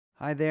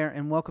Hi there,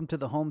 and welcome to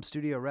the Home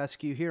Studio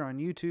Rescue here on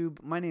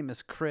YouTube. My name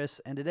is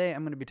Chris, and today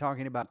I'm going to be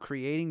talking about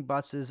creating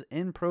buses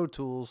in Pro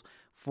Tools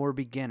for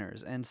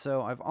beginners. And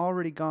so I've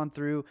already gone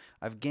through,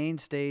 I've gain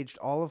staged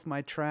all of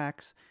my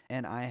tracks,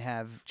 and I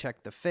have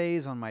checked the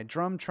phase on my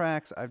drum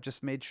tracks. I've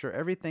just made sure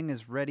everything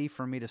is ready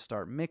for me to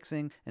start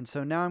mixing. And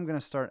so now I'm going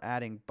to start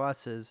adding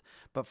buses.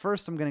 But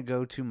first I'm going to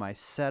go to my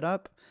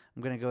setup,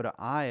 I'm going to go to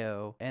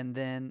I/O, and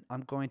then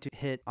I'm going to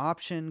hit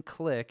Option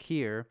click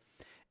here.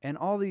 And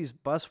all these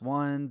bus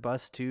 1,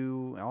 bus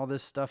 2, all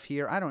this stuff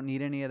here, I don't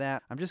need any of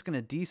that. I'm just going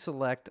to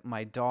deselect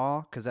my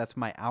DAW because that's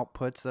my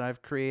outputs that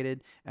I've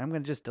created. And I'm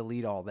going to just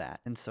delete all that.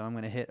 And so I'm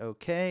going to hit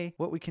OK.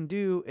 What we can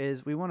do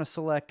is we want to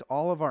select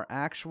all of our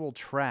actual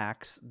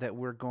tracks that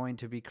we're going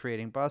to be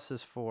creating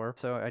buses for.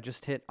 So I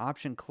just hit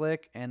Option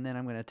click, and then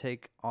I'm going to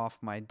take off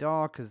my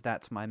DAW because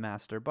that's my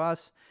master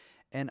bus.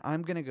 And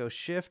I'm going to go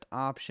Shift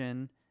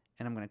Option,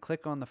 and I'm going to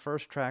click on the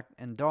first track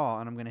and DAW,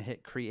 and I'm going to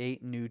hit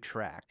Create New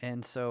Track.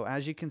 And so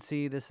as you can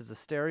see, this is a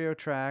stereo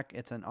track.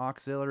 It's an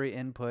auxiliary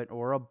input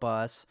or a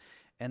bus.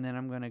 And then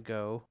I'm going to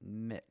go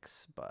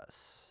Mix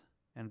Bus.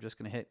 And I'm just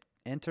going to hit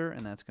Enter,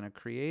 and that's going to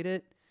create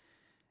it.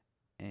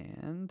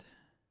 And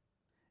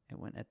it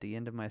went at the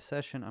end of my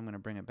session. I'm going to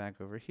bring it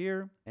back over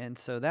here. And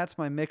so that's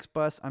my mix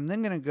bus. I'm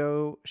then going to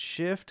go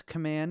Shift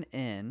Command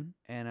N,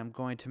 and I'm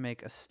going to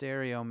make a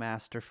stereo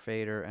master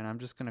fader, and I'm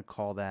just going to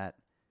call that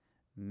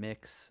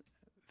Mix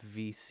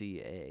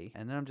VCA.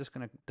 And then I'm just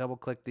going to double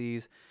click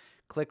these,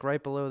 click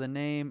right below the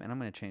name, and I'm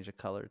going to change the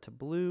color to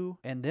blue.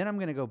 And then I'm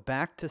going to go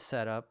back to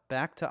setup,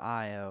 back to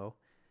I/O,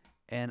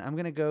 and I'm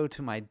going to go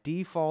to my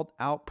default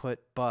output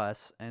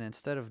bus, and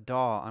instead of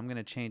DAW, I'm going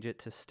to change it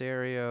to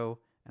stereo,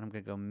 and I'm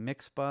going to go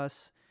mix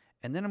bus.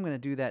 And then I'm going to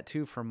do that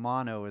too for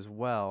mono as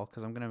well,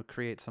 because I'm going to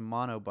create some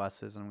mono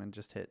buses, and I'm going to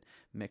just hit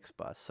mix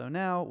bus. So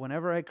now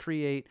whenever I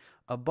create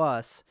a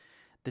bus,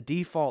 the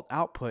default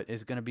output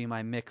is going to be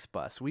my mix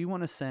bus. We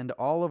want to send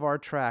all of our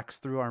tracks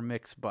through our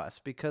mix bus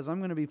because I'm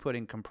going to be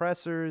putting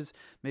compressors,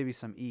 maybe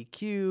some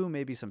EQ,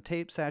 maybe some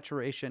tape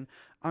saturation.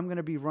 I'm going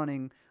to be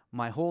running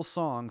my whole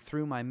song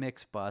through my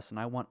mix bus, and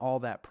I want all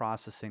that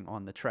processing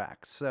on the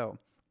track. So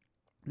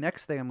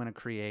next thing I'm going to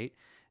create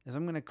is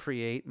I'm going to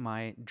create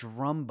my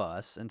drum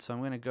bus. And so I'm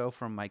going to go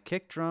from my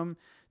kick drum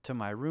to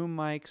my room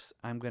mics.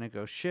 I'm going to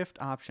go Shift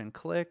Option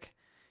click,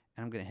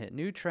 and I'm going to hit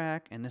New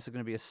Track, and this is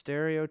going to be a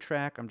stereo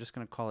track. I'm just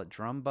going to call it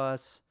Drum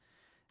Bus,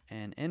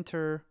 and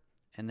Enter,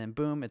 and then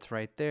boom, it's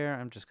right there.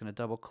 I'm just going to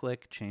double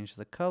click, change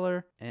the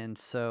color, and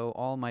so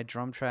all my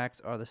drum tracks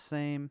are the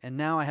same. And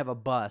now I have a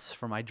bus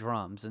for my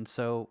drums, and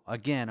so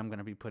again, I'm going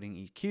to be putting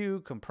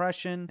EQ,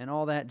 compression, and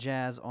all that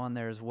jazz on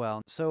there as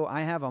well. So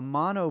I have a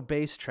mono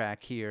bass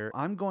track here.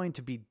 I'm going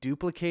to be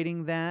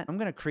duplicating that. I'm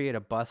going to create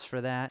a bus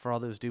for that, for all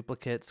those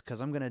duplicates,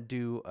 because I'm going to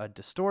do a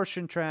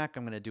distortion track.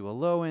 I'm going to do a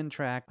low end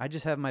track. I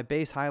just have my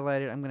bass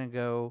highlighted. I'm going to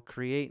go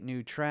Create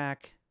New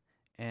Track,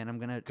 and I'm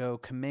going to go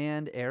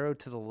Command arrow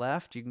to the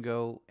left. You can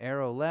go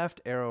arrow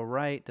left, arrow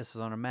right. This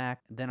is on a Mac.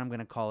 Then I'm going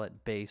to call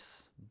it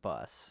Bass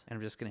Bus. And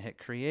I'm just going to hit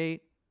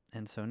Create.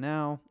 And so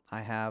now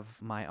I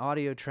have my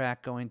audio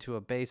track going to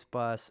a bass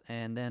bus,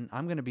 and then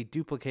I'm going to be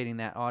duplicating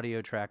that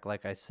audio track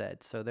like I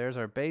said. So there's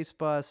our bass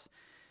bus.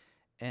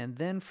 And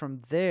then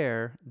from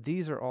there,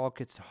 these are all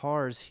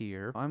guitars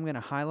here. I'm going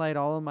to highlight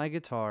all of my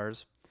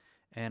guitars,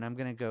 and I'm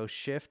going to go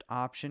Shift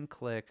Option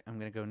click. I'm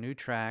going to go New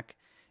Track.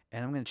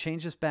 And I'm going to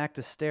change this back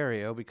to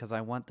stereo because I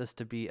want this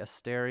to be a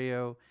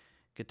stereo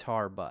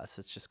guitar bus.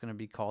 It's just going to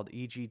be called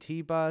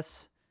EGT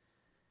bus.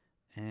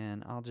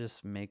 And I'll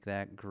just make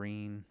that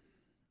green.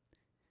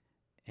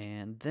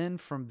 And then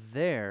from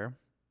there,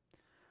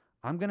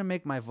 I'm going to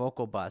make my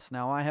vocal bus.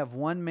 Now I have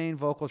one main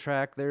vocal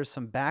track. There's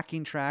some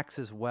backing tracks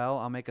as well.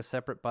 I'll make a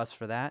separate bus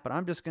for that. But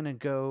I'm just going to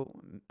go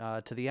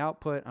to the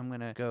output. I'm going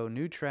to go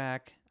New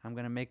Track. I'm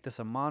going to make this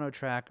a mono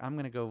track. I'm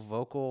going to go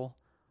vocal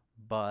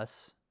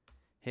bus.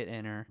 Hit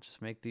Enter,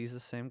 just make these the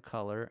same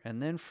color.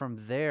 And then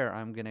from there,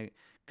 I'm going to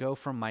go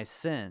from my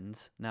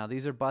sends. Now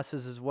these are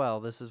buses as well.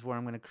 This is where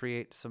I'm going to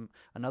create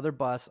another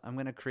bus. I'm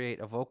going to create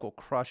a vocal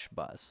crush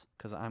bus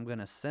because I'm going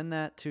to send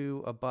that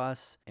to a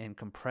bus and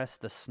compress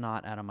the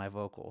snot out of my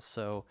vocals.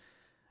 So,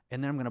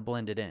 and then I'm going to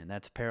blend it in.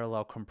 That's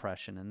parallel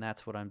compression, and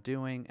that's what I'm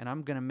doing. And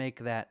I'm going to make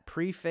that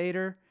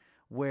pre-fader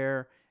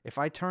where if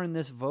I turn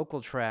this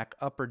vocal track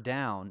up or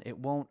down, it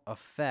won't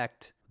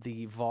affect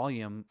the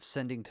volume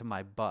sending to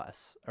my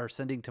bus or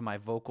sending to my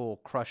vocal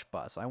crush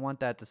bus. I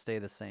want that to stay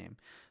the same.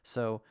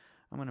 So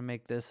I'm going to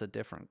make this a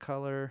different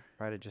color.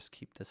 Try to just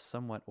keep this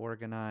somewhat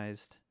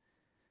organized.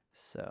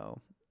 So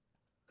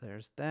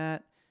there's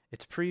that.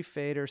 It's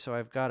pre-fader, so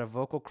I've got a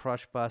vocal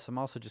crush bus. I'm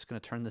also just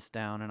going to turn this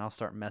down, and I'll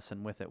start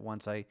messing with it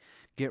once I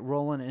get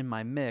rolling in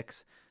my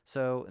mix.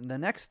 So the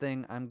next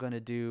thing I'm going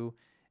to do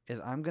is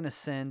I'm going to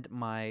send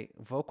my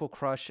vocal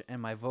crush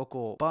and my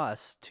vocal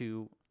bus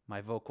to my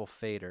vocal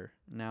fader.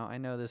 Now, I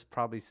know this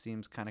probably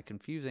seems kind of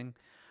confusing,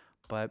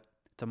 but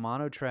it's a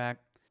mono track.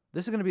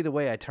 This is going to be the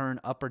way I turn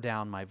up or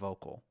down my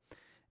vocal.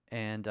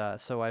 And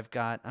so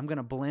I'm going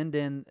to blend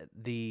in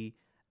the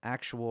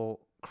actual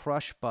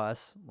crush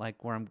bus,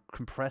 like where I'm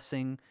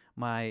compressing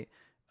my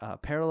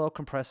parallel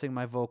compressing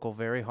my vocal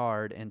very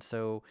hard, and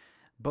so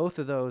both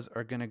of those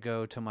are going to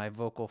go to my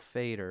vocal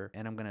fader,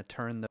 and I'm going to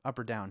turn the up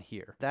or down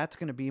here. That's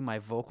going to be my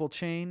vocal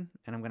chain,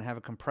 and I'm going to have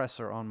a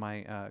compressor on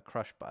my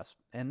crush bus.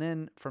 And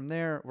then from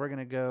there, we're going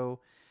to go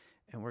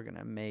and we're going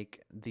to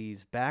make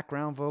these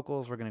background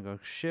vocals. We're going to go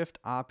Shift,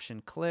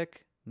 Option,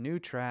 Click, New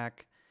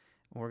Track,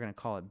 and we're going to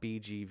call it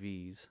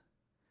BGVs.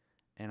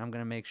 And I'm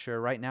going to make sure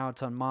right now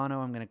it's on mono.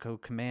 I'm going to go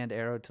Command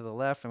arrow to the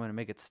left. I'm going to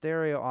make it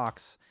stereo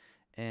aux.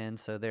 And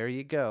so there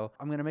you go.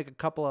 I'm going to make a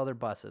couple other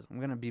buses. I'm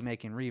going to be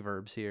making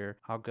reverbs here.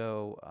 I'll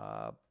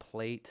go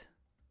plate,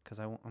 because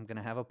I'm going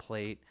to have a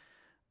plate.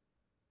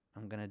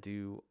 I'm going to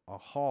do a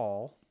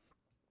hall.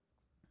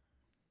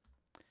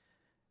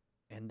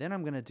 And then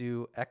I'm going to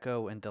do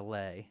echo and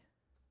delay,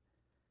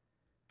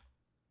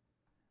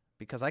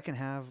 because I can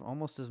have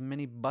almost as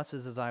many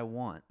buses as I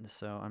want.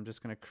 So I'm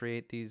just going to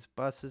create these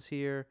buses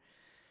here.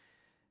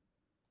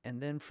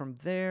 And then from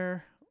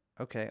there,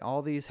 okay,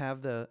 all these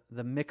have the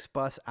mix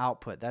bus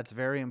output. That's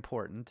very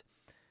important.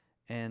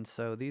 And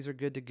so these are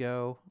good to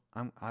go.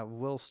 I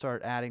will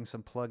start adding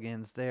some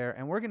plugins there.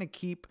 And we're going to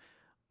keep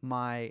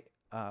my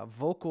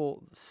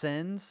vocal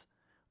sends,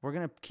 we're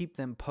going to keep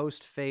them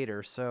post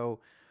fader. So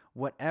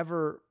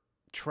whatever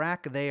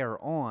track they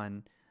are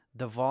on,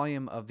 the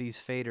volume of these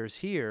faders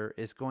here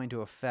is going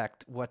to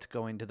affect what's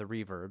going to the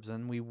reverbs.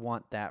 And we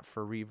want that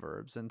for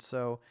reverbs. And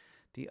so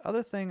the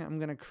other thing I'm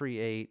going to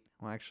create,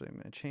 well, actually, I'm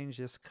going to change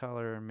this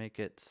color and make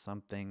it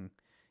something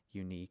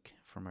unique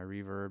for my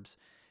reverbs.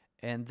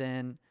 And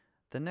then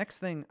the next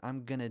thing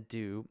I'm going to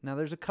do, now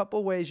there's a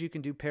couple ways you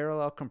can do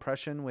parallel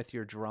compression with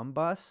your drum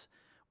bus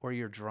or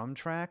your drum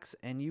tracks.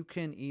 And you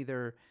can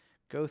either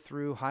go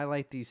through,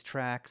 highlight these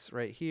tracks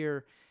right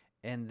here,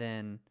 and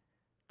then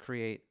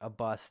create a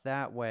bus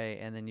that way.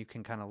 And then you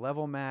can kind of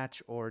level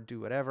match or do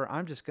whatever.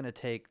 I'm just going to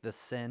take the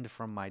send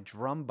from my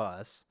drum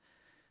bus,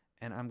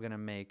 and I'm going to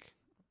make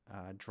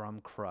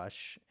drum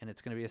crush, and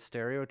it's going to be a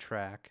stereo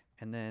track.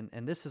 And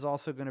this is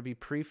also going to be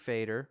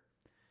pre-fader,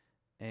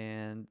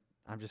 and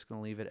I'm just going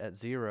to leave it at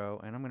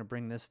 0, and I'm going to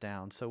bring this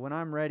down. So when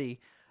I'm ready,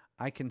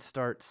 I can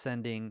start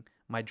sending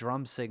my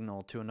drum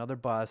signal to another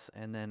bus,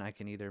 and then I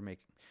can either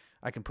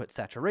put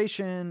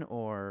saturation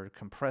or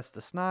compress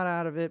the snot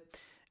out of it,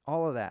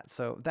 all of that.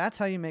 So that's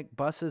how you make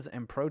buses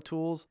in Pro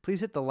Tools.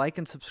 Please hit the like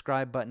and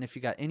subscribe button if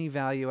you got any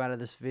value out of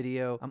this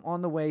video. I'm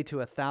on the way to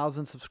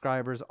 1,000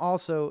 subscribers.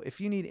 Also,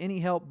 if you need any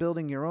help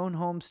building your own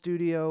home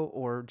studio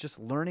or just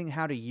learning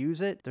how to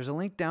use it, there's a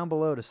link down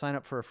below to sign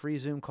up for a free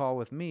Zoom call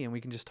with me, and we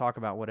can just talk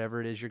about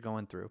whatever it is you're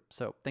going through.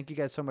 So thank you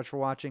guys so much for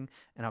watching,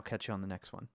 and I'll catch you on the next one.